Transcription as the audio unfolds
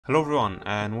Hello everyone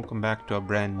and welcome back to a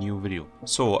brand new video.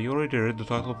 So you already read the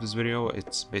title of this video.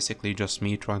 It's basically just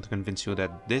me trying to convince you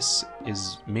that this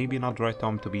is maybe not the right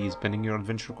time to be spending your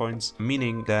adventure coins,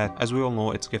 meaning that as we all know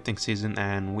it's gifting season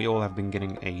and we all have been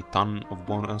getting a ton of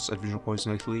bonus adventure coins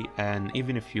lately, and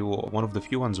even if you're one of the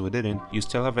few ones who didn't, you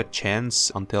still have a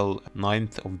chance until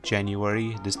 9th of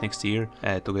January this next year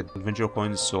to get adventure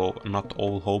coins, so not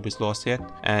all hope is lost yet.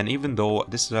 And even though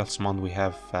this last month we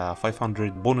have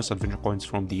 500 bonus adventure coins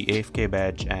from the AFK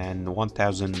badge and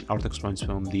 1000 Artex points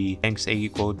from the Thanks AE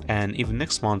code, and even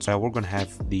next month we're gonna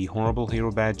have the Honorable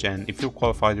Hero badge, and if you're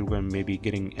qualified you're gonna maybe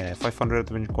getting 500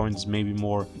 adventure coins, maybe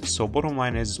more. So bottom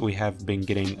line is we have been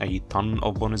getting a ton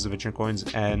of bonus adventure coins,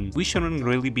 and we shouldn't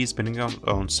really be spending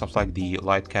on stuff like the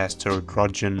Lightcaster,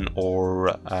 Drudgeon,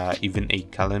 or even a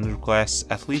calendar class,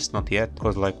 at least not yet,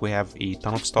 because like we have a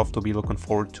ton of stuff to be looking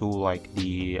forward to, like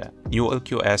the new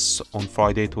LQS on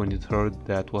Friday 23rd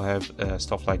that will have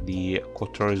stuff like the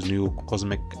Kotor's new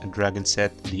Cosmic Dragon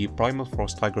set, the Primal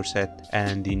Frost Tiger set,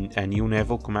 and a new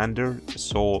Naval Commander.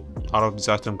 So out of these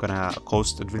items I'm gonna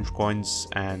cost adventure coins,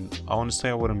 and honestly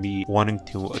I wouldn't be wanting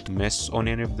to miss on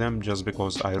any of them just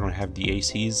because I don't have the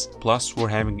ACs. Plus we're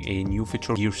having a new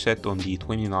feature gear set on the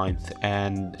 29th,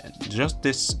 and just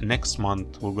this next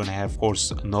month we're gonna have of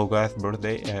course Nulgath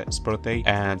birthday,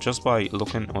 and just by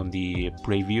looking on the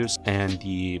previews and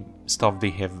the stuff they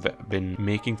have been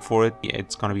making for it,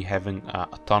 it's gonna be having a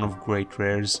ton of great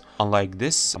rares. Unlike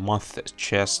this month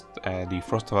chest, the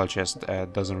Frostval chest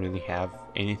doesn't really have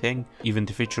anything. Even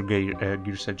the feature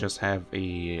gear set just have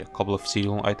a couple of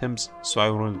seasonal items, so I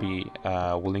wouldn't be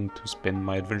willing to spend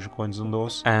my adventure coins on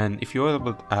those. And if you wait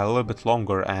a little bit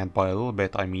longer, and by a little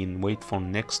bit I mean wait for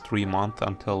next 3 months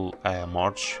until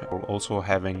March, we're also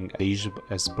having Liege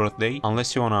as birthday,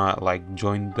 unless you wanna like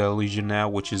join the Legion now,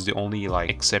 which is the only like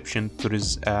exception to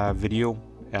this video,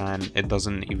 and it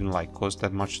doesn't even like cost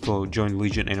that much to join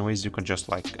Legion anyways. You can just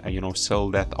like sell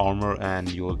that armor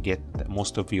and you'll get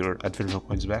most of your adventure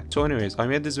coins back. So anyways, I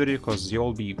made this video because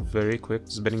you'll be very quick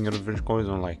spending your adventure coins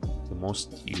on like the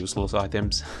most useless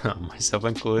items, myself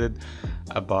included.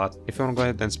 But if you want to go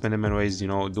ahead and spend them anyways,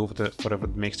 do whatever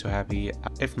makes you happy.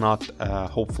 If not,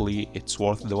 hopefully it's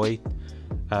worth the wait.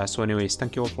 So anyways,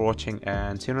 thank you all for watching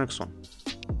and see you in the next one.